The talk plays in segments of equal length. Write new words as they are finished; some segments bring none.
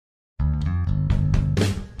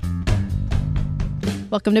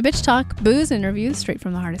Welcome to Bitch Talk, booze interviews straight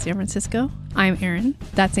from the heart of San Francisco. I'm Erin.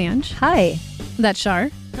 That's Ange. Hi. That's Shar.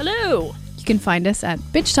 Hello. You can find us at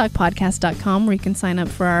bitchtalkpodcast.com where you can sign up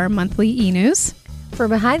for our monthly e-news. For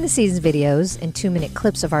behind-the-scenes videos and 2-minute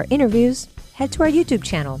clips of our interviews, head to our YouTube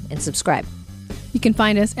channel and subscribe. You can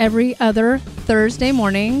find us every other Thursday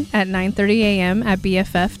morning at 9:30 a.m. at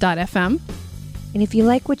BFF.fm. And if you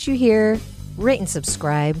like what you hear, rate and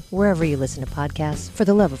subscribe wherever you listen to podcasts. For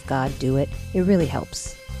the love of God, do it. It really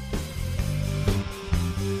helps.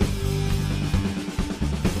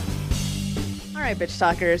 All right, Bitch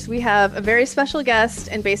Talkers. We have a very special guest,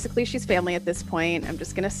 and basically she's family at this point. I'm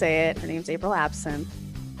just going to say it. Her name's April Absinthe.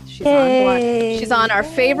 She's on our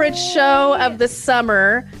favorite show of the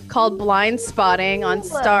summer called Blind Spotting on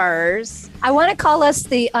Stars. I want to call us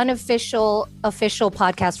the unofficial official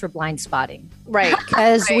podcast for Blind Spotting. Right.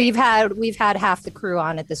 Because we've had half the crew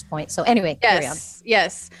on at this point. So anyway, carry on.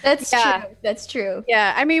 Yes. That's true. That's true.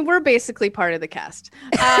 Yeah, I mean, we're basically part of the cast.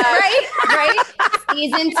 Right?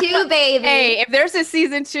 Season 2, baby. Hey, if there's a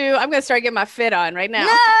season 2, I'm going to start getting my fit on right now. No!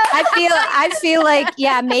 I feel like,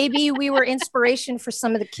 yeah, maybe we were inspiration for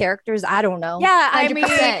some of the characters. I don't know. Yeah, 100%. I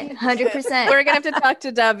mean, 100%. we're gonna have to talk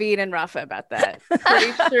to David and Rafa about that.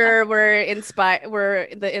 Pretty sure we're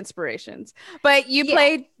the inspirations. But you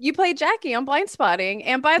played Jackie on Blind Spotting.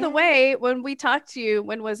 And by the way, when we talked to you,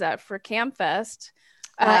 when was that for CamFest?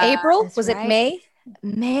 April? That's Was it right. May?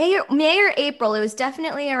 May or April. It was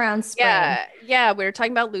definitely around spring. Yeah. We were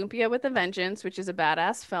talking about Lumpia with a Vengeance, which is a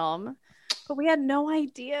badass film. But we had no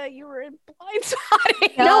idea you were in Blind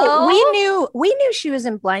Spotting. No, we knew she was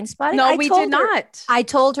in Blind Spotting. No, we did not. I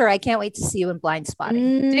told her I can't wait to see you in Blind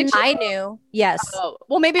Spotting. Did you? I knew. Yes. Oh,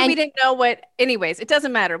 well, maybe we didn't know what. Anyways, it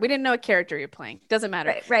doesn't matter. We didn't know what character you're playing. Doesn't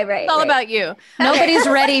matter. Right. It's all about you. Nobody's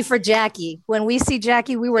ready for Jackie. When we see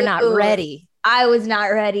Jackie, we were not ready. I was not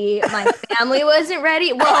ready. My family wasn't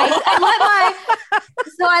ready. Well, I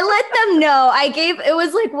let them know. It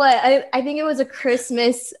was like I think it was a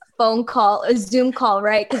Christmas phone call, a Zoom call,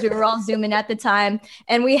 right? Because we were all Zooming at the time.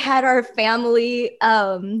 And we had our family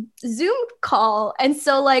Zoom call. And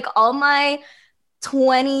so like all my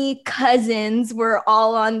 20 cousins were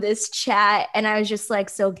all on this chat. And I was just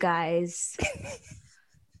like, so guys,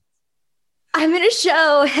 I'm in a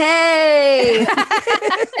show. Hey.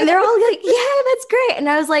 And they're all like, yeah, that's great. And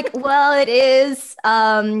I was like, well, it is.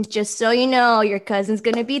 Just so you know, your cousin's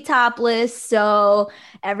going to be topless. So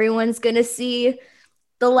everyone's going to see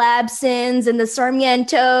the Labsons and the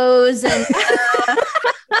Sarmientos. And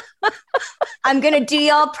I'm going to do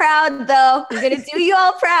y'all proud, though. I'm going to do you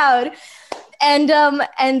all proud.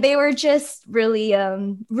 And they were just really,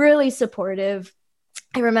 really supportive.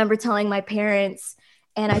 I remember telling my parents,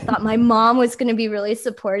 and I thought my mom was going to be really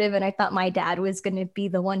supportive. And I thought my dad was going to be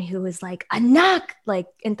the one who was like, anak, like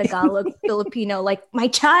in Tagalog, Filipino, like, my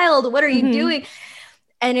child, what are you doing?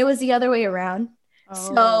 And it was the other way around.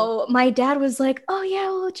 Oh. So my dad was like, oh, yeah,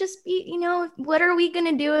 we'll just be, what are we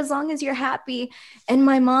going to do as long as you're happy? And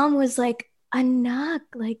my mom was like, anak,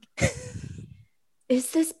 like,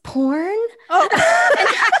 is this porn? Oh.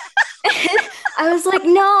 And I was like,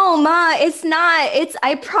 no, Ma, it's not.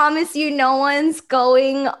 I promise you, no one's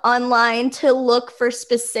going online to look for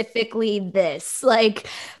specifically this. Like,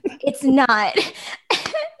 it's not.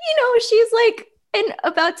 She's like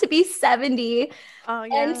about to be 70. Oh,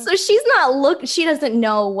 yeah. And so she doesn't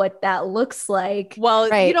know what that looks like. Well,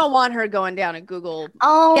 right. You don't want her going down a Google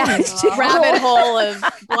no. rabbit hole of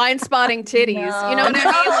Blind Spotting titties. No. You know what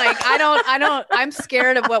I mean? Like, I'm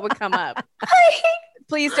scared of what would come up.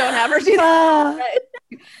 Please don't have her do that.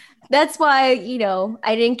 That's why,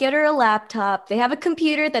 I didn't get her a laptop. They have a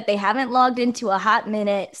computer that they haven't logged into a hot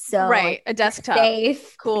minute. So right, a desktop.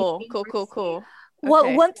 Safe. Cool. Well,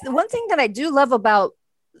 Okay. one thing that I do love about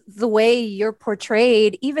the way you're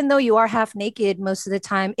portrayed, even though you are half naked most of the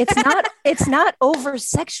time, it's not over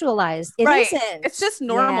sexualized. It right. isn't. It's just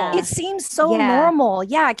normal. Yeah. It seems so normal.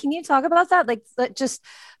 Yeah. Can you talk about that? Like just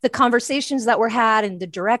the conversations that were had and the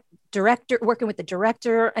director working with the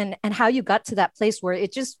director and how you got to that place where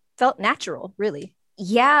it just felt natural, really.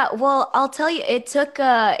 Yeah. Well, I'll tell you, it took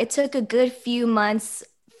a good few months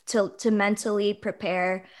to mentally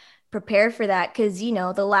prepare for that. Cause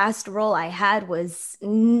the last role I had was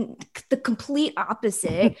the complete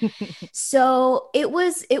opposite. So it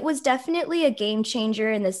was definitely a game changer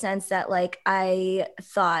in the sense that like, I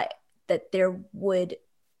thought that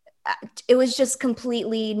it was just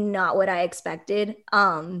completely not what I expected.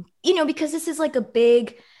 Because this is like a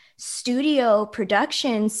big studio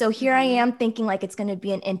production. So here I am thinking like it's going to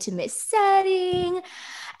be an intimate setting.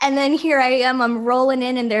 And then here I am, I'm rolling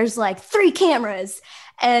in and there's like 3 cameras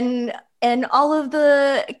and all of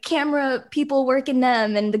the camera people working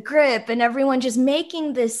them and the grip and everyone just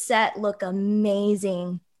making this set look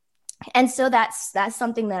amazing. And so that's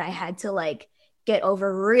something that I had to like get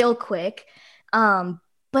over real quick.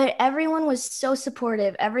 But everyone was so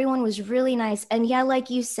supportive. Everyone was really nice. And yeah, like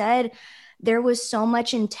you said, there was so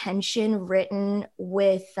much intention written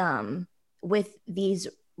with these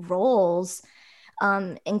roles,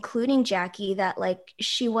 including Jackie, that like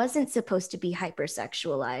she wasn't supposed to be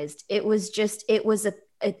hypersexualized. It was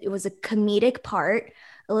a comedic part,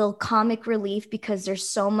 a little comic relief because there's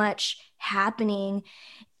so much happening.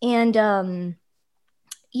 And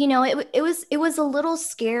you know, it was a little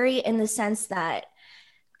scary in the sense that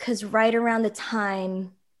because right around the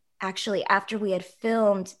time, actually after we had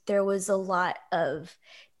filmed, there was a lot of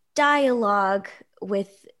dialogue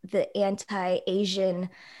with the anti-Asian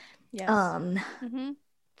Yes.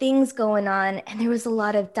 things going on, and there was a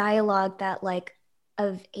lot of dialogue that like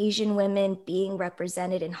of Asian women being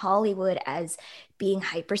represented in Hollywood as being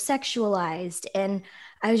hypersexualized. And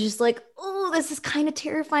I was just like, oh, this is kind of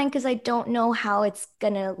terrifying because I don't know how it's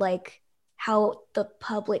gonna like how the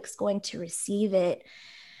public's going to receive it.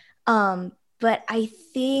 But I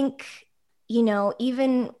think, you know,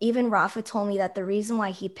 even Rafa told me that the reason why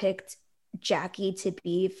he picked Jackie to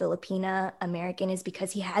be Filipina American is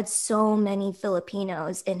because he had so many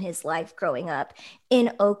Filipinos in his life growing up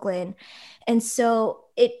in Oakland. And so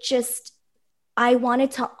I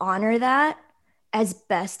wanted to honor that as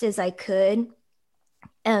best as I could.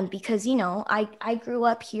 Because, you know, I grew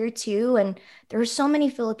up here too, and there were so many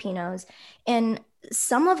Filipinos, and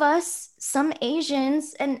some of us, some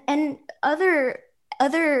Asians and other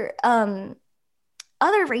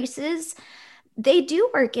races, they do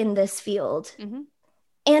work in this field. Mm-hmm.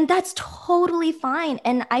 And that's totally fine.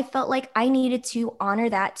 And I felt like I needed to honor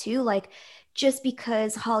that too. Like, just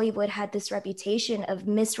because Hollywood had this reputation of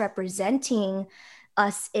misrepresenting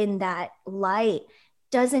us in that light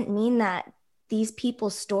doesn't mean that these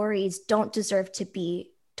people's stories don't deserve to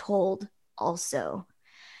be told also.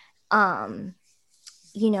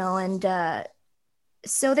 You know, and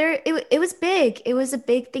so it was big. It was a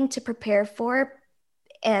big thing to prepare for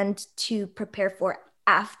and to prepare for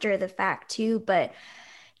after the fact too. But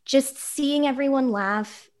just seeing everyone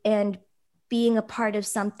laugh and being a part of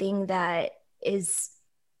something that is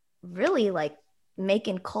really like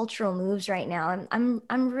making cultural moves right now, I'm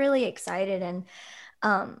really excited. And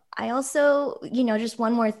I also, you know, just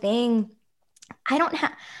one more thing, I'm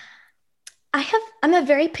a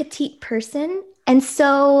very petite person. And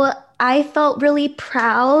so I felt really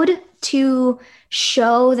proud to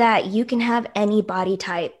show that you can have any body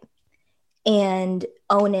type and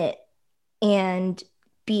own it and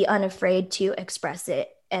be unafraid to express it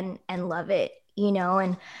and love it, you know?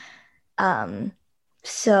 And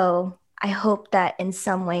so I hope that in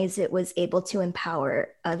some ways it was able to empower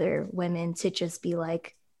other women to just be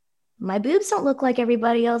like, my boobs don't look like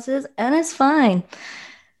everybody else's, and it's fine.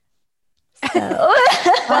 So,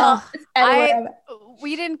 well,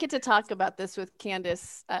 we didn't get to talk about this with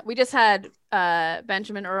Candace. We just had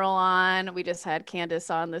Benjamin Earl on. We just had Candace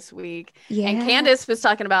on this week. Yeah. And Candace was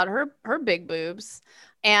talking about her big boobs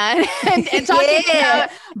and talking about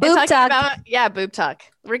boob talk. Boob talk.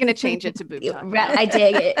 We're gonna change it to boob talk. I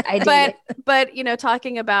dig it. But you know,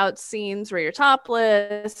 talking about scenes where you're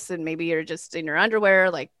topless and maybe you're just in your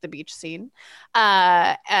underwear, like the beach scene.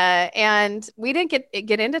 And we didn't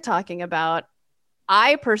get into talking about.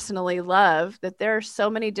 I personally love that there are so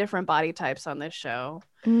many different body types on this show.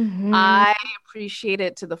 Mm-hmm. I appreciate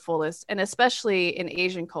it to the fullest, and especially in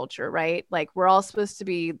Asian culture, right? Like we're all supposed to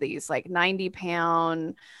be these like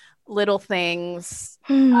 90-pound little things,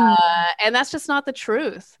 and that's just not the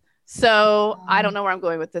truth. So I don't know where I'm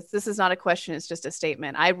going with this. This is not a question; it's just a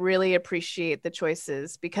statement. I really appreciate the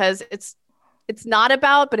choices because it's not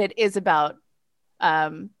about, but it is about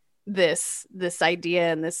this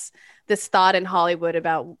idea and this thought in Hollywood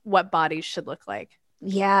about what bodies should look like.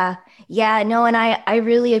 Yeah, no, and I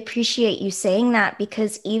really appreciate you saying that,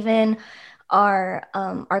 because even our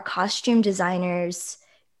costume designers,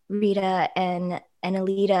 Rita and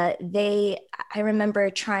Alita, I remember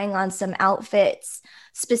trying on some outfits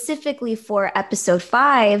specifically for episode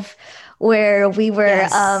 5, where we were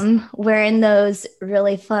wearing those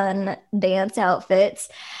really fun dance outfits.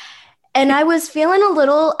 And I was feeling a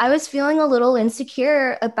little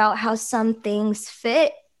insecure about how some things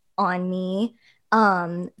fit on me,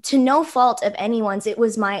 to no fault of anyone's. It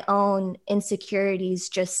was my own insecurities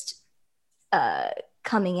just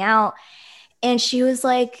coming out. And she was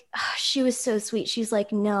like, she was so sweet. She's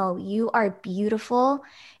like, no, you are beautiful.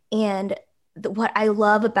 And what I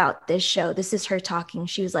love about this show, this is her talking.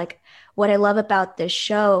 She was like, what I love about this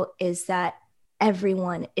show is that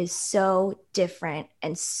everyone is so different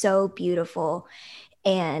and so beautiful.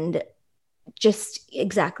 And just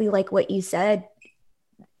exactly like what you said,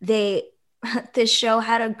 this show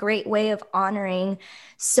had a great way of honoring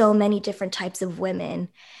so many different types of women.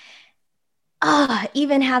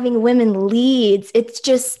 Even having women leads, it's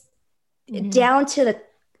just down to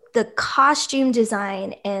the costume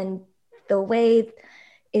design and the way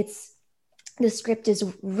the script is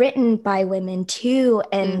written by women too,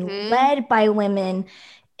 and led by women.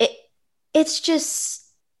 It's just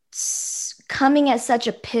coming at such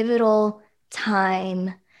a pivotal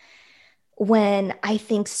time when I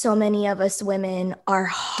think so many of us women are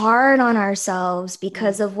hard on ourselves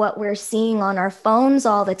because of what we're seeing on our phones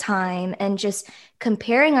all the time and just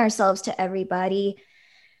comparing ourselves to everybody.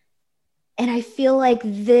 And I feel like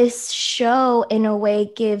this show in a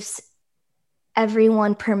way gives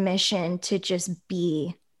everyone permission to just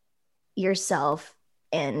be yourself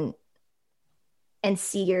and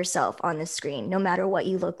see yourself on the screen, no matter what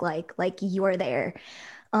you look like you're there.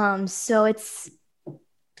 So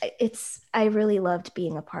I really loved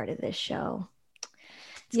being a part of this show.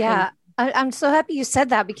 I'm so happy you said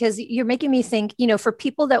that, because you're making me think, for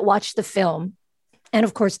people that watch the film, and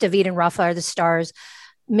of course, David and Rafa are the stars,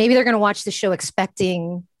 maybe they're going to watch the show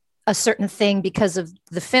expecting a certain thing because of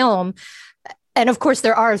the film. And of course,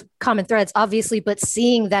 there are common threads, obviously, but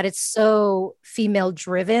seeing that it's so female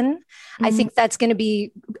driven, I think that's going to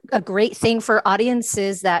be a great thing for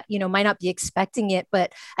audiences that, might not be expecting it.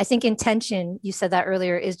 But I think intention, you said that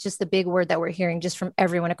earlier, is just the big word that we're hearing just from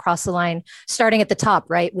everyone across the line, starting at the top,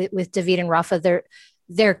 right? With David and Rafa,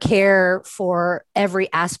 their care for every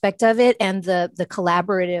aspect of it and the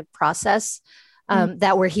collaborative process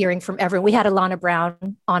that we're hearing from everyone. We had Alana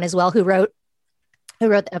Brown on as well, who wrote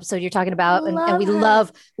the episode you're talking about, and we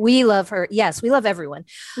love her. Yes, we love everyone.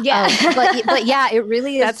 Yeah, but yeah, it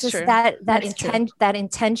really is That's just true. that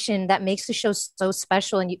intention that makes the show so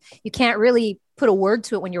special, and you can't really put a word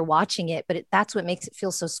to it when you're watching it, but that's what makes it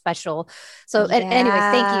feel so special. So anyway,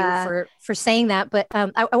 thank you for saying that. But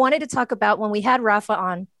I wanted to talk about when we had Rafa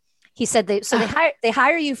on. He said they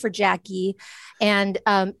hire you for Jackie, and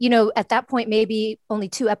at that point maybe only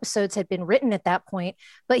 2 episodes had been written at that point.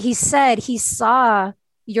 But he said he saw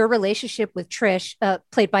your relationship with Trish,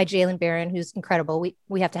 played by Jalen Barron, who's incredible.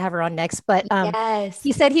 We have to have her on next. But yes.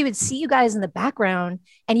 He said he would see you guys in the background,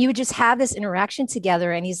 and you would just have this interaction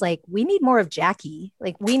together. And he's like, "We need more of Jackie.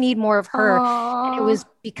 Like, we need more of her." Aww. And it was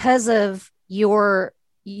because of your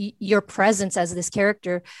presence as this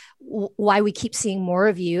character, why we keep seeing more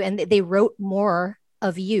of you. And they wrote more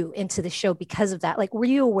of you into the show because of that. Like, were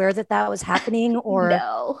you aware that was happening, or?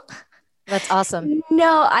 No. That's awesome.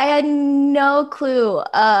 No, I had no clue.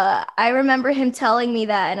 I remember him telling me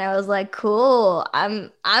that, and I was like, cool,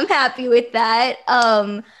 I'm happy with that.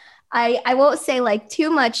 I won't say like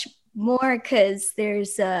too much more, because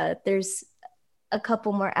there's a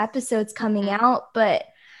couple more episodes coming out, but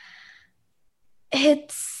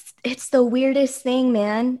it's the weirdest thing,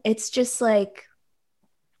 man. It's just like,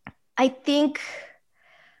 I think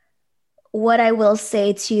what I will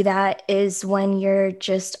say to that is, when you're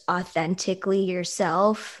just authentically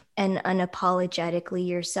yourself and unapologetically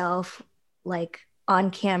yourself, like on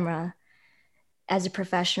camera as a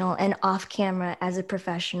professional and off camera as a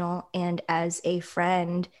professional and as a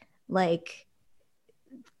friend, like,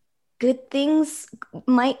 good things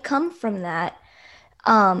might come from that.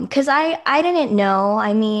 Because I didn't know.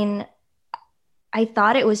 I mean, I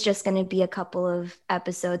thought it was just going to be a couple of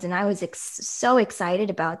episodes, and I was so excited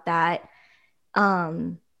about that.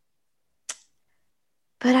 But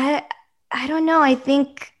I don't know. I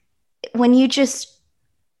think when you just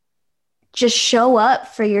show up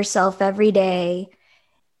for yourself every day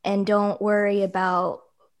and don't worry about,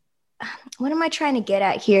 what am I trying to get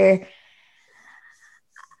at here?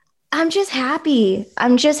 I'm just happy.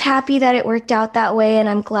 I'm just happy that it worked out that way. And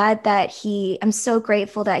I'm glad that I'm so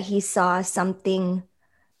grateful that he saw something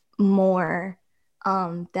more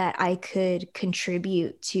that I could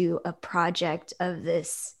contribute to a project of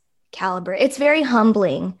this caliber. It's very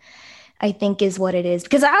humbling, I think, is what it is.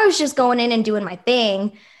 Because I was just going in and doing my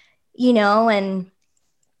thing, and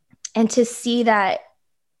to see that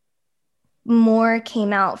more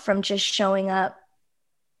came out from just showing up.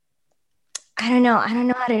 I don't know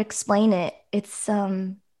how to explain it. It's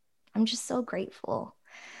I'm just so grateful.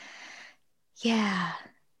 Yeah.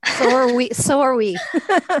 So are we.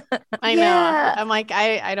 I know. Yeah. I'm like,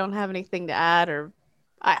 I don't have anything to add, or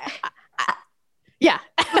yeah.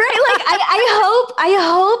 Right. Like, I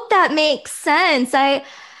hope that makes sense. I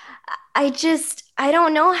just, I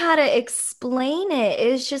don't know how to explain it.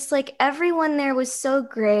 It was just like everyone there was so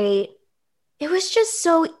great. It was just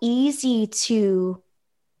so easy to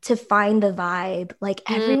find the vibe. Like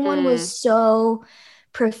everyone was so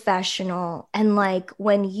professional, and like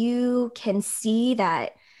when you can see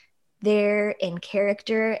that they're in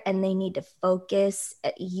character and they need to focus,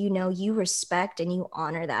 you respect and you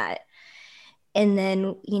honor that. And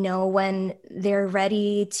then, when they're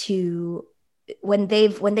ready to, when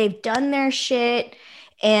they've done their shit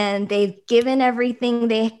and they've given everything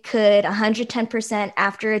they could 110%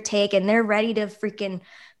 after a take, and they're ready to freaking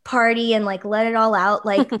party and like let it all out,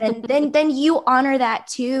 like then you honor that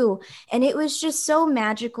too. And it was just so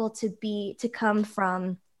magical to come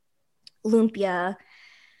from Lumpia,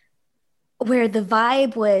 where the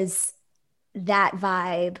vibe was that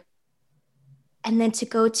vibe, and then to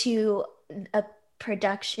go to a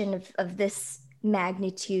production of this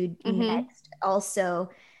magnitude next also,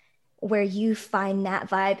 where you find that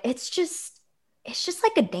vibe. It's just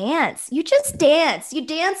like a dance. You just dance. You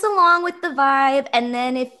dance along with the vibe, and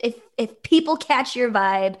then if people catch your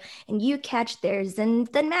vibe and you catch theirs, then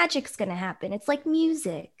magic's gonna happen. It's like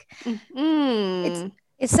music. It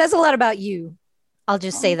says a lot about you. I'll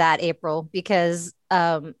just say that, April, because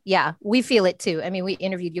we feel it too. I mean, we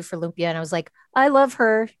interviewed you for Lumpia, and I was like, I love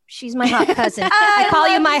her. She's my hot cousin. I call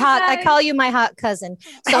you my hot cousin.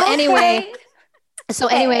 So anyway.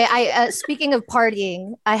 I speaking of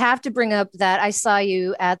partying, I have to bring up that I saw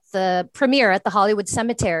you at the premiere at the Hollywood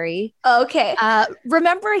Cemetery. Okay.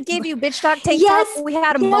 Remember I gave you bitch talk tank top? We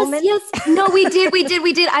had a moment. Yes. No, we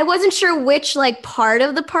did. I wasn't sure which like part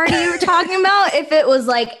of the party you were talking about, if it was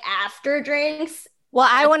like after drinks. Well,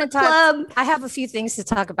 I want to talk. I have a few things to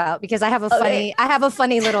talk about because I have a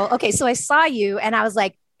funny little. Okay, so I saw you and I was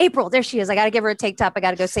like, April, there she is. I got to give her a take top. I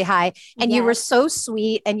got to go say hi. And you were so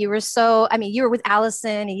sweet. And you were you were with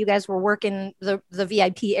Allison and you guys were working the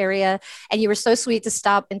VIP area, and you were so sweet to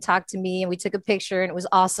stop and talk to me. And we took a picture and it was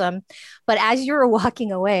awesome. But as you were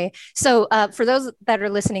walking away, so for those that are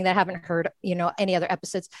listening that haven't heard, any other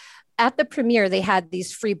episodes, at the premiere, they had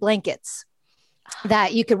these free blankets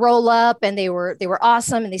that you could roll up, and they were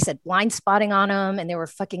awesome. And they said blind spotting on them, and they were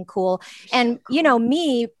fucking cool. And,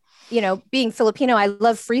 me, being Filipino, I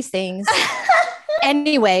love free things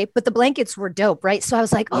anyway, but the blankets were dope. Right. So I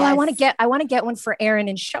was like, I want to get one for Aaron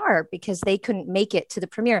and Shar because they couldn't make it to the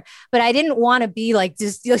premiere, but I didn't want to be like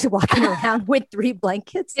just walking around with 3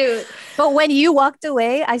 blankets. Dude. But when you walked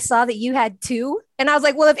away, I saw that you had 2. And I was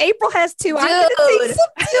like, well, if April has 2, I'm going to take some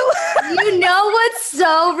too. You know what's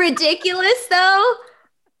so ridiculous though?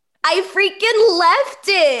 I freaking left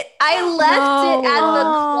it. I left it at the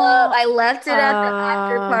club. I left it at the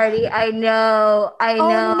after party. I know.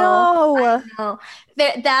 Oh, no.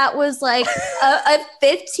 That was like a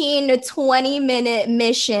 15 to 20 minute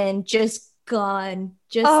mission just gone.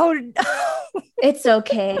 It's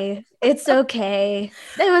okay. It's okay.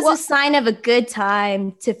 It was a sign of a good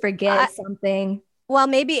time to forget something. Well,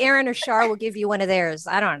 maybe Aaron or Shar will give you one of theirs.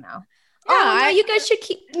 I don't know. No, you guys should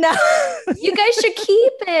keep. No, you guys should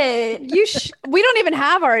keep it. We don't even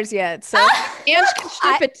have ours yet, so Ange can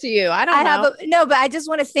ship it to you. I don't know. But I just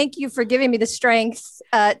want to thank you for giving me the strength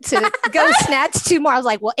to go snatch 2 more. I was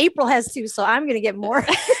like, well, April has 2, so I'm gonna get more.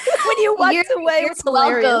 When you walked away, it's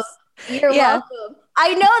hilarious. You're welcome.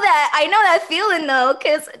 I know that feeling though,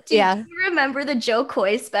 because do you remember the Joe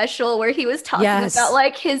Coy special where he was talking about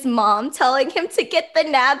like his mom telling him to get the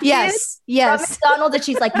napkins from McDonald's, and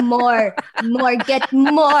she's like, more, get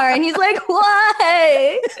more, and he's like,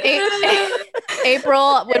 why?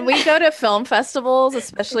 April, when we go to film festivals,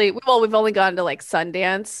 especially, we've only gone to like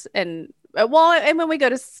Sundance and when we go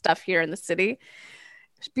to stuff here in the city.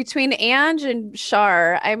 Between Ange and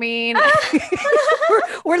Shar, I mean,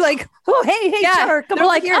 we're like, oh, hey, Shar, come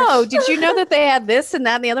on here. Oh, did you know that they had this and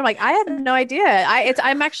that and the other? I'm like, I had no idea.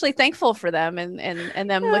 I'm actually thankful for them and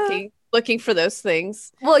them looking for those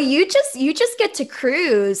things. Well, you just get to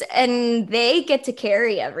cruise and they get to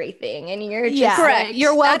carry everything, and you're just correct.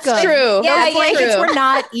 You're welcome. That's true. Those blankets were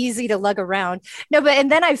not easy to lug around. No, but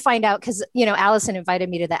and then I find out because Allison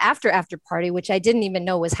invited me to the after party, which I didn't even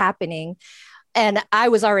know was happening. And I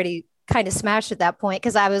was already kind of smashed at that point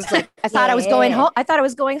because I was like, I thought I was going home. I thought I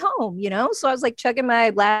was going home, So I was like chugging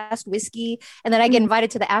my last whiskey, and then I get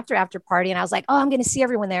invited to the after party, and I was like, oh, I'm going to see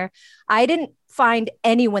everyone there. I didn't find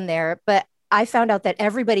anyone there, but I found out that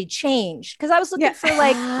everybody changed because I was looking for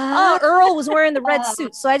like, oh, Earl was wearing the red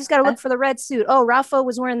suit, so I just got to look for the red suit. Oh, Rafa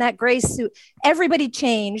was wearing that gray suit. Everybody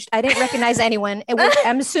changed. I didn't recognize anyone.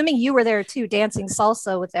 I'm assuming you were there too, dancing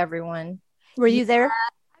salsa with everyone. Were you there?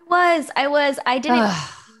 I was. I didn't. I was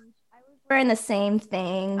wearing the same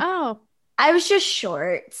thing. Oh, I was just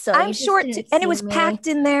short, so I'm you just short didn't too, and it see was me. packed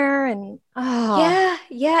in there, and oh.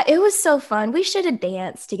 Yeah, it was so fun. We should have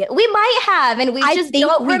danced together. We might have, and we I just think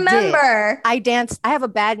don't we did. remember. I danced. I have a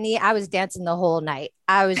bad knee. I was dancing the whole night.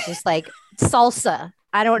 I was just like salsa.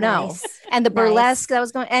 I don't know. Nice. And the Nice. burlesque that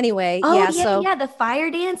was going anyway. Oh yeah. yeah, So yeah, the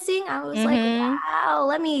fire dancing. I was like, Mhm. wow,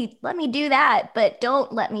 let me do that, but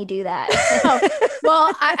don't let me do that.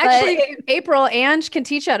 Well, actually, April, Ange can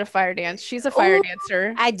teach you how to fire dance. She's a fire Ooh,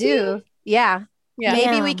 dancer. I do. Yeah. Yeah.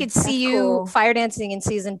 Maybe we Damn, could that's see you cool. fire dancing in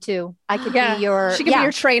season 2. I could Yeah. be your. She could be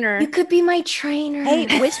your trainer. You could be my trainer.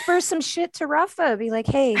 Hey, whisper some shit to Rafa. Be like,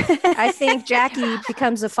 hey, I think Jackie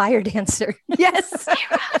becomes a fire dancer. Yes. Hey,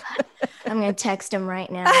 Rafa. I'm gonna text him right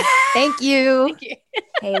now. Thank you. Thank you.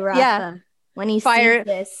 Hey, Rafa, when he Fire- sees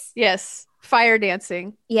this, Yes. Fire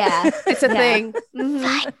dancing. yeah, It's a Yeah. thing. Mhm.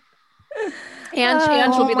 Fire.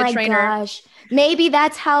 Ange will Oh be the my trainer. gosh. Maybe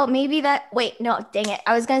that's how, wait, no, dang it.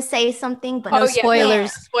 I was going to say something, but No Oh, yeah,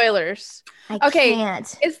 spoilers. Spoilers. I Okay.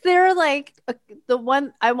 can't. Is there like the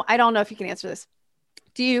one? I don't know if you can answer this.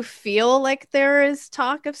 Do you feel like there is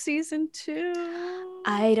talk of season 2?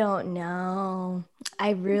 I don't know.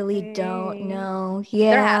 I really Okay. don't know.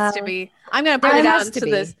 Yeah. There has to be. I'm gonna put There it out has to into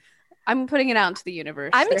be. this. I'm putting it out into the universe.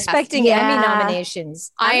 I'm There has to expecting Yeah. Emmy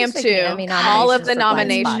nominations. I I'm am expecting too. Emmy All of nominations the for Blind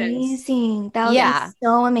nominations. Spot. Amazing. That would Yeah. be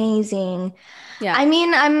so amazing. Yeah. I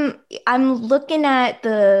mean, I'm looking at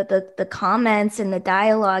the comments and the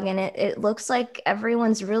dialogue, and it looks like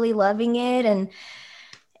everyone's really loving it,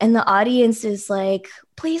 and the audience is like,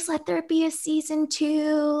 please let there be a season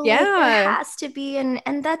 2. Like, Yeah. there has to be,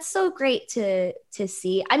 and that's so great to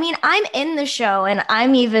see. I mean, I'm in the show, and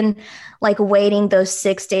I'm even like waiting those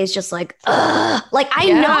 6 days, just like, ugh. Like, I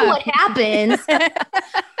Yeah. know what happens,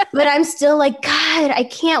 but I'm still like, God, I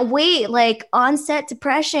can't wait. Like, onset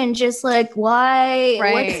depression, just like, why?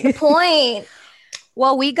 Right. What's the point?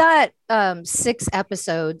 Well, we got 6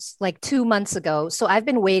 episodes like 2 months ago. So I've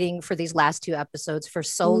been waiting for these last 2 episodes for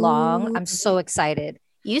so long. I'm so excited.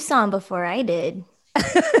 You saw him before I did.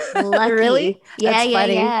 Lucky. Really? Yeah, That's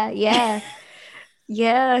funny. yeah.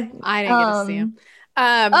 Yeah. I didn't get to see him.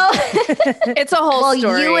 Oh, It's a whole well,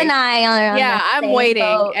 story. you and I are on Yeah, the I'm same waiting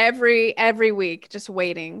boat. every week, just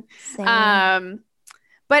waiting. Same.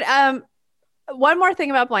 But one more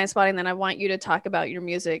thing about blind spotting, then I want you to talk about your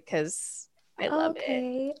music because I love it.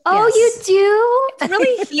 Okay. Oh, Yes. you do? It's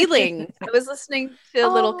really healing. I was listening to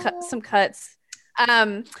Oh. some cuts.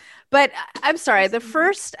 But I'm sorry, the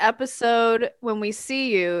first episode when we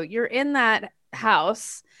see you, you're in that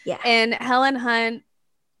house Yeah. and Helen Hunt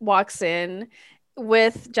walks in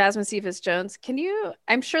with Jasmine Cephas Jones.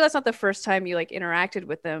 I'm sure that's not the first time you like interacted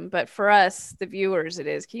with them, but for us, the viewers, it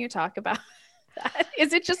is. Can you talk about that?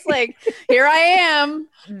 Is it just like, here I am,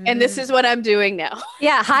 and this is what I'm doing now?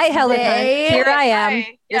 Yeah. Hi, Helen. Hunt. Hey. Here I am.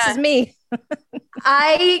 Hi. This Yeah. is me.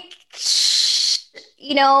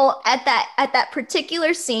 at that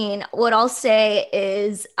particular scene, what I'll say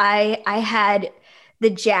is I had the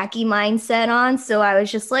Jackie mindset on, so I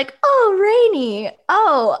was just like, oh, Rainy,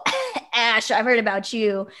 oh, Ash, I've heard about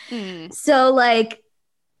you. So like,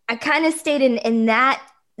 I kind of stayed in that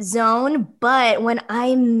zone, but when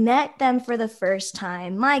I met them for the first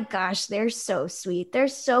time, my gosh, they're so sweet, they're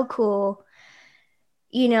so cool,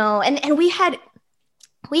 and we had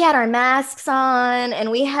our masks on and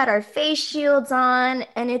we had our face shields on,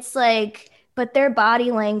 and it's like, but their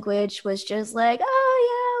body language was just like, oh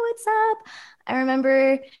yeah, what's up? I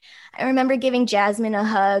remember giving Jasmine a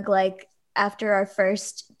hug like after our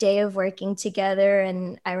first day of working together,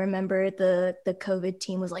 and I remember the COVID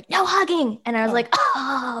team was like, no hugging, and I was like,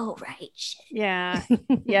 oh right, shit. Yeah.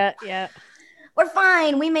 Yeah. We're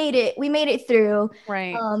fine, we made it through.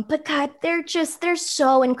 Right. But God, they're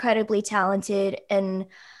so incredibly talented, and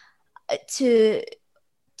to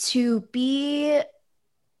be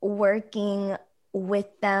working with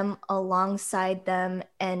them, alongside them,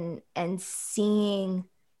 and seeing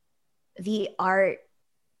the art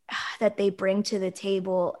that they bring to the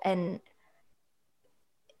table, and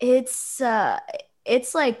it's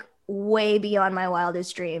like way beyond my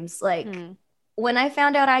wildest dreams. Like when I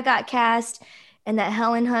found out I got cast and that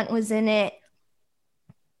Helen Hunt was in it,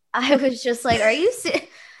 I was just like, are you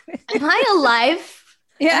am I alive?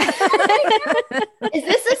 Yeah. Is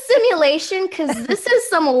this a simulation? Because this is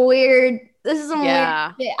some weird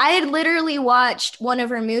Yeah. shit. I had literally watched one of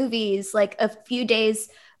her movies like a few days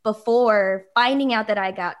before finding out that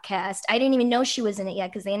I got cast. I didn't even know she was in it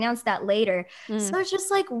yet because they announced that later. So I was just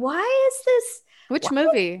like, why is this Which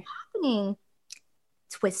movie? happening?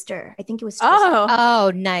 Twister. I think it was Twister. Oh,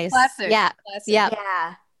 Oh, nice. Classic. Yeah. classic. Yeah.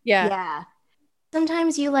 Yeah. Yeah.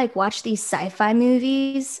 Sometimes you like watch these sci-fi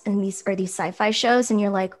movies and these sci-fi shows, and you're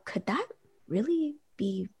like, could that really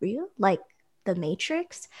be real? Like The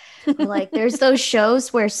Matrix? Or like there's those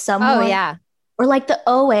shows where someone, Oh yeah. or like the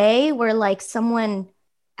OA where like someone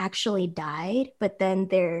actually died, but then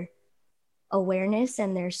their awareness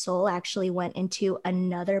and their soul actually went into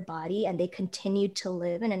another body and they continued to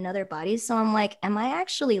live in another body. So I'm like, am I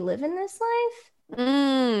actually living this life?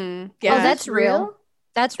 Yeah, Oh, that's real.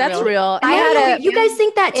 That's real. You guys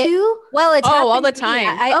think that too? Well, it's all the happened to me.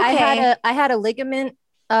 time. I had a ligament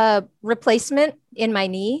replacement in my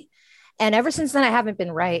knee, and ever since then I haven't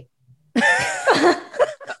been right.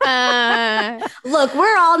 Look,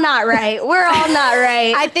 we're all not right. We're all not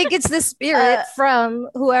right. I think it's the spirit from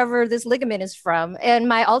whoever this ligament is from, and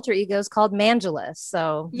my alter ego is called Mangela.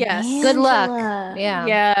 So yes, good luck. Mangela.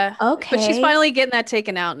 Yeah. Okay. But she's finally getting that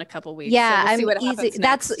taken out in a couple weeks. Yeah, so we'll see what I'm easy. happens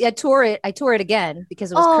next. That's I tore it again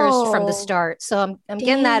because it was cursed from the start. So I'm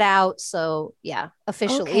getting that out. So yeah,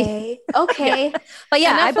 officially. Okay. But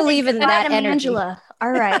yeah, I believe in that energy. Mangela.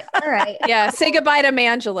 All right. Yeah, say goodbye to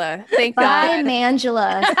Mangela. Thank Bye, God.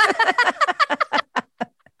 Mangela.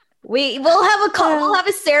 We'll have a call. We'll have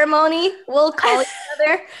a ceremony. We'll call each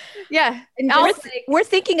other. Yeah. We're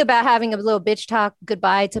thinking about having a little bitch talk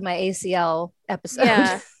goodbye to my ACL episode.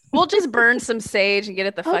 Yeah. We'll just burn some sage and get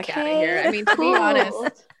it the fuck out of here. I mean, to be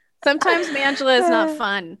honest, sometimes Mangela is not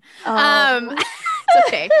fun. It's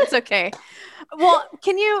okay. It's okay. Well,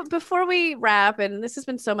 can you, before we wrap, and this has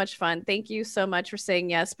been so much fun, thank you so much for saying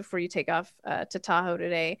yes before you take off to Tahoe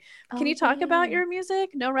today. Can you talk about your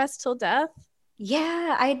music, No Rest Till Death?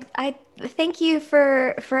 Yeah, I thank you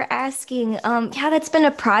for asking. Yeah, that's been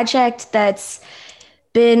a project that's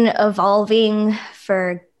been evolving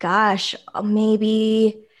for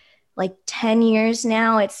maybe like 10 years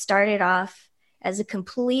now. It started off as a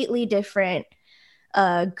completely different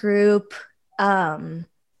group.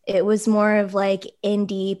 It was more of like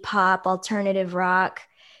indie pop, alternative rock,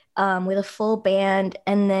 with a full band,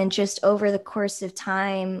 and then just over the course of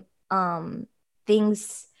time,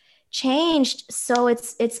 things changed. So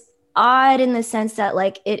it's odd in the sense that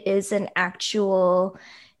like it is an actual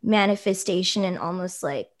manifestation and almost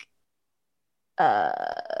like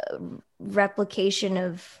replication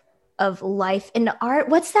of life in art.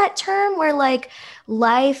 What's that term where like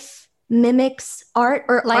life mimics art,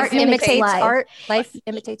 or Life art imitates life? art. Life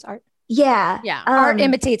imitates art. Yeah. Art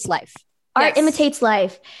imitates life. Art imitates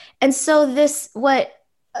life. And so what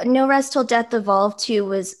No Rest Till Death evolved to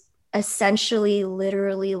was essentially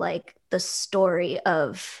literally like the story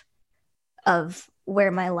of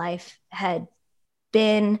where my life had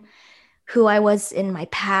been, who I was in my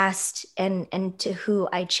past, and to who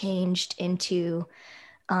I changed into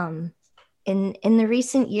in the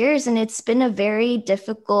recent years. And it's been a very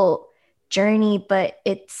difficult journey, but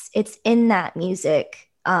it's in that music.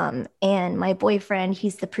 And my boyfriend,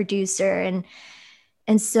 he's the producer,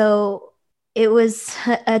 and so it was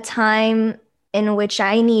a time in which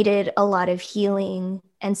I needed a lot of healing.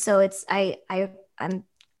 And so I'm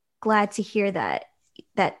glad to hear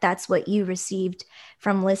that's what you received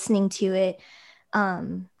from listening to it.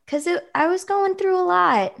 'Cause I was going through a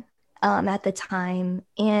lot at the time,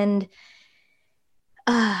 and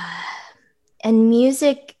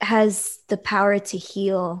music has the power to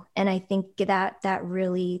heal. And I think that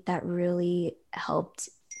really helped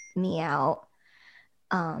me out.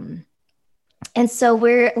 And so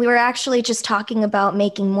we were actually just talking about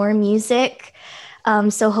making more music.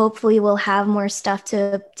 So hopefully we'll have more stuff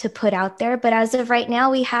to put out there. But as of right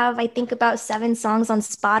now, we have, I think, about 7 songs on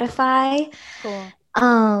Spotify. Cool.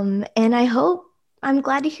 And I'm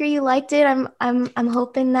glad to hear you liked it. I'm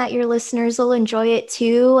hoping that your listeners will enjoy it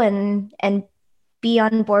too, and be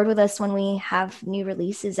on board with us when we have new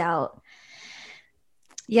releases out.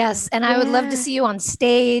 Yes, and I would love to see you on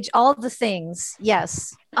stage, all the things.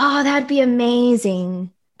 Yes. Oh, that'd be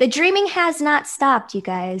amazing. The dreaming has not stopped, you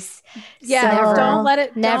guys. Yeah, So, don't let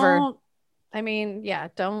it. Never.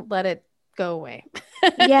 Don't let it go away.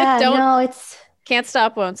 Yeah, Can't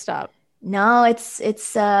stop, won't stop. No,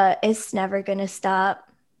 it's never gonna stop.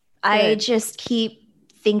 I just keep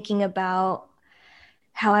thinking about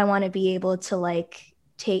how I want to be able to like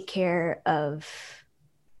take care of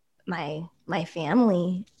my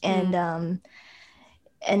family, and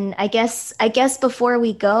I guess before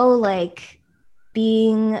we go, like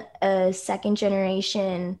being a second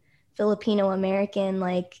generation Filipino American,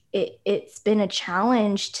 like it's been a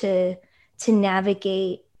challenge to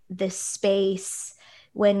navigate this space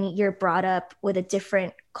when you're brought up with a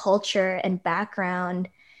different culture and background,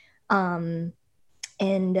 but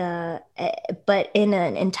in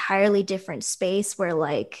an entirely different space where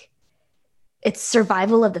like it's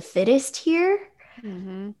survival of the fittest here.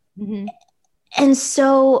 Mm-hmm. Mm-hmm. And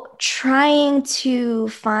so trying to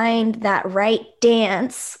find that right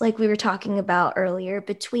dance, like we were talking about earlier,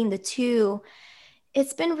 between the two,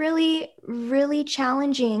 it's been really, really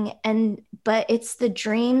challenging. But it's the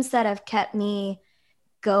dreams that have kept me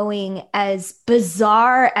going, as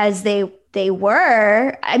bizarre as they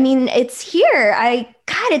were. I mean, it's here.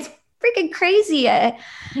 God, it's freaking crazy.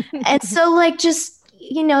 And so like, just,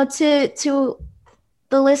 to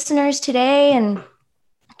the listeners today, and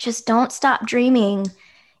just don't stop dreaming.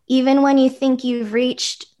 Even when you think you've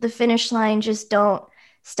reached the finish line, just don't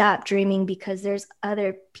stop dreaming, because there's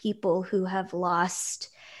other people who have lost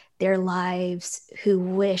their lives who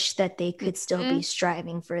wish that they could still be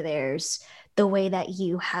striving for theirs the way that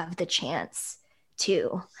you have the chance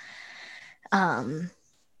to. And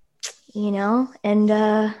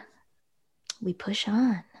we push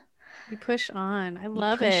on. We push on. I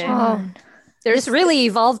love it. There's really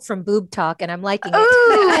evolved from boob talk, and I'm liking it.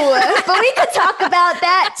 Ooh, but we could talk about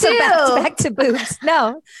that too. So back to boobs.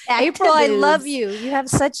 No, Back April, to I boobs. love you. You have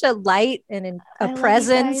such a light and I a love you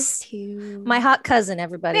presence. guys too. My hot cousin,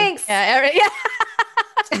 everybody. Thanks. Yeah.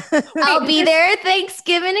 I'll be there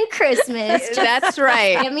Thanksgiving and Christmas. That's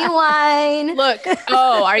right. Give me wine. Look,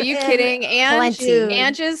 are you kidding? Plenty.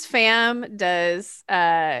 Angie's fam does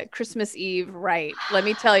Christmas Eve right. Let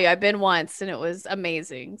me tell you, I've been once and it was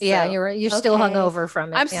amazing. So. Yeah, you're still Okay. hungover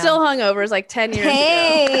from it. I'm still hungover. It's like 10 years ago.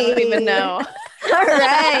 I don't even know. All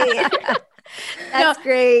right. That's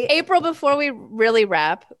great. April, before we really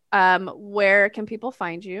wrap, where can people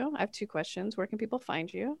find you? I have 2 questions. Where can people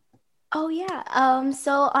find you? Oh yeah.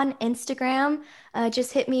 So on Instagram,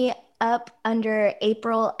 just hit me up under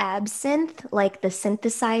April Absinthe, like the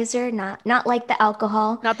synthesizer, not like the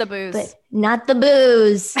alcohol. Not the booze. But not the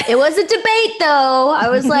booze. It was a debate though. I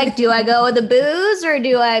was like, do I go with the booze or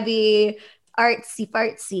do I be artsy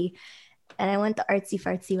fartsy? And I went the artsy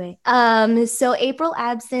fartsy way. So April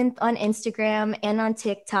Absinthe on Instagram and on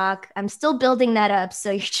TikTok. I'm still building that up. So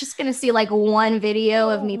you're just gonna see like one video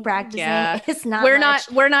of me practicing. Yeah. It's not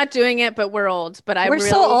We're not doing it, but we're old. But We're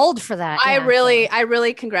so old for that. I yeah.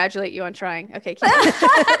 really congratulate you on trying. Okay. Keep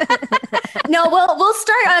No, we'll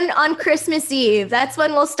start on Christmas Eve. That's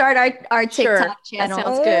when we'll start our TikTok channel. That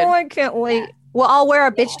sounds good. I can't wait. Well, I'll wear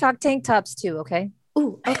our bitch talk tank tops too. Okay.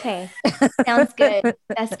 Ooh, okay. Sounds good.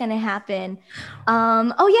 That's gonna happen.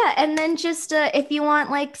 Oh yeah, and then just if you want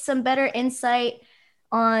like some better insight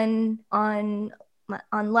on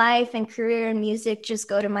life and career and music, just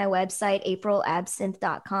go to my website,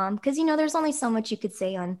 aprilabsinthe.com, because there's only so much you could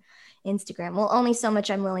say on Instagram. Well, only so much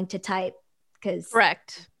I'm willing to type, because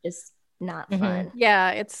Correct. just not Mhm. fun.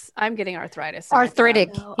 Yeah, I'm getting arthritis.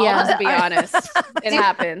 Arthritic. No. Yeah. To be honest, it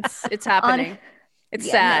happens. It's happening. It's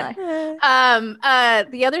sad. No.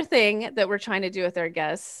 The other thing that we're trying to do with our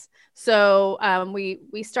guests. So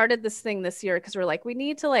we started this thing this year because we're like, we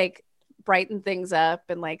need to like brighten things up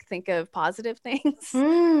and like think of positive things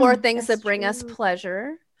or things that bring us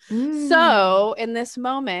pleasure. So in this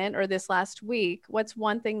moment or this last week, what's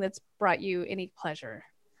one thing that's brought you any pleasure?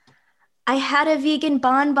 I had a vegan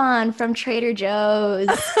bonbon from Trader Joe's.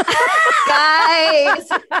 Guys,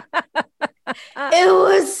 it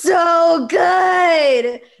was so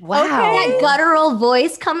good. Wow. That guttural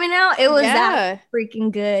voice coming out, it was Yeah. that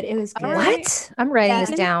freaking good. It was good. All right. What? I'm writing Yeah.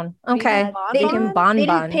 this down. Okay. Vegan Vegan They didn't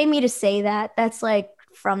bonbon. pay me to say that. That's like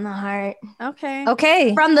from the heart, Okay.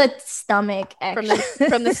 Okay. from the stomach, From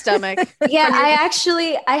actually. the stomach. Yeah,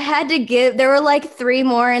 I had to give, there were like 3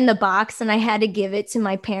 more in the box, and I had to give it to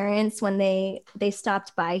my parents when they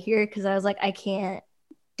stopped by here, because I was like,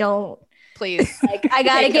 don't. Please. Like, I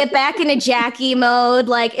gotta get back into Jackie mode.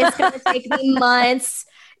 Like, it's gonna take me months.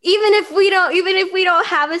 Even if we don't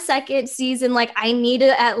have a second season, like, I need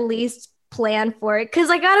to at least plan for it, because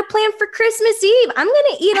I gotta plan for Christmas Eve. I'm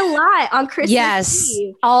gonna eat a lot on Christmas Yes.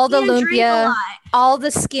 Eve. All the And drink a lumpia, lot. all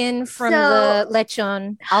the skin from So- the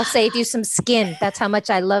lechon. I'll save you some skin. That's how much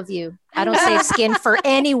I love you. I don't save skin for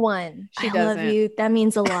anyone. She I love doesn't. you. That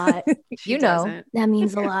means a lot. She You know. doesn't. That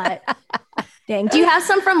means a lot. Dang. Do you have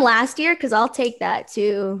some from last year? Because I'll take that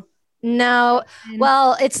too. No.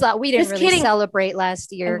 Well, it's not. We didn't Just really kidding. celebrate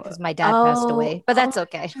last year because my dad passed Oh. away. But that's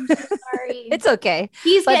okay. I'm so sorry. It's okay.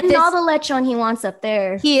 He's but getting this- all the lechon he wants up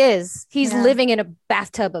there. He is. He's Yeah. living in a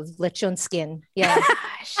bathtub of lechon skin. Yeah.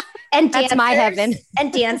 Gosh. And That's my dancers- heaven.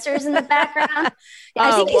 And dancers in the background.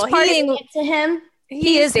 I Oh, think he's well, partying to him.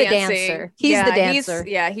 He is the dancing. dancer. He's the dancer.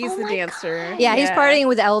 He's Oh the my dancer. Yeah, he's partying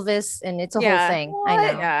with Elvis, and it's a Yeah. whole thing. What? I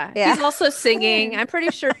know. Yeah. Yeah. He's also singing. I'm pretty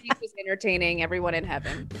sure he was entertaining everyone in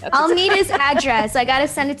heaven. That's I'll what's- need his address. I gotta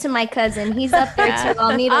send it to my cousin. He's up there Yeah. too.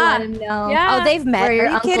 I'll need to let him know Yeah. Oh, they've met. where your Are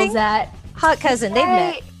you uncle's kidding? at. Hot cousin. They've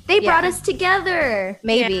met. Right. They brought Yeah. us together.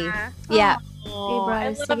 Maybe. Yeah. Yeah. Oh, I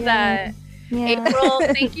Bryce love again. that. Yeah. April,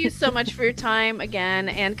 thank you so much for your time again,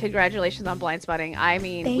 and congratulations on Blind Spotting. I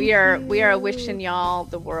mean, Thank we are you. wishing y'all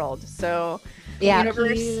the world. So, Yeah.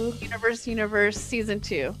 Universe season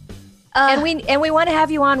 2. And we want to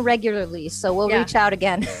have you on regularly, so we'll reach out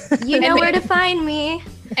again. You know where to find me.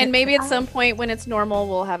 And maybe at some point when it's normal,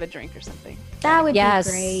 we'll have a drink or something. That would Yes.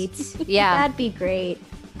 be great. Yeah. That'd be great.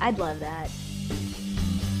 I'd love that.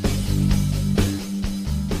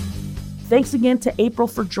 Thanks again to April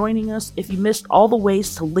for joining us. If you missed all the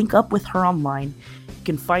ways to link up with her online, you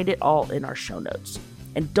can find it all in our show notes.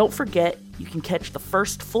 And don't forget, you can catch the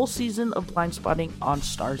first full season of Blind Spotting on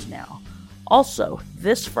Stars Now. Also,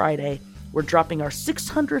 this Friday, we're dropping our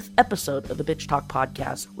 600th episode of the Bitch Talk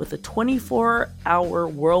podcast with a 24-hour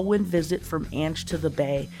whirlwind visit from Ange to the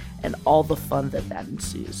Bay and all the fun that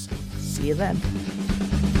ensues. See you then.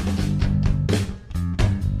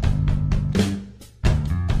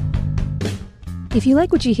 If you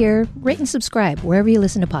like what you hear, rate and subscribe wherever you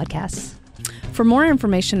listen to podcasts. For more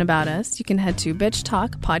information about us, you can head to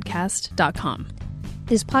bitchtalkpodcast.com.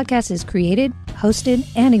 This podcast is created, hosted,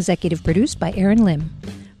 and executive produced by Aaron Lim.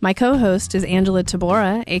 My co-host is Angela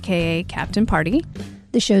Tabora, aka Captain Party.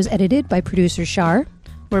 The show's edited by producer Shar.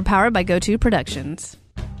 We're powered by GoTo Productions.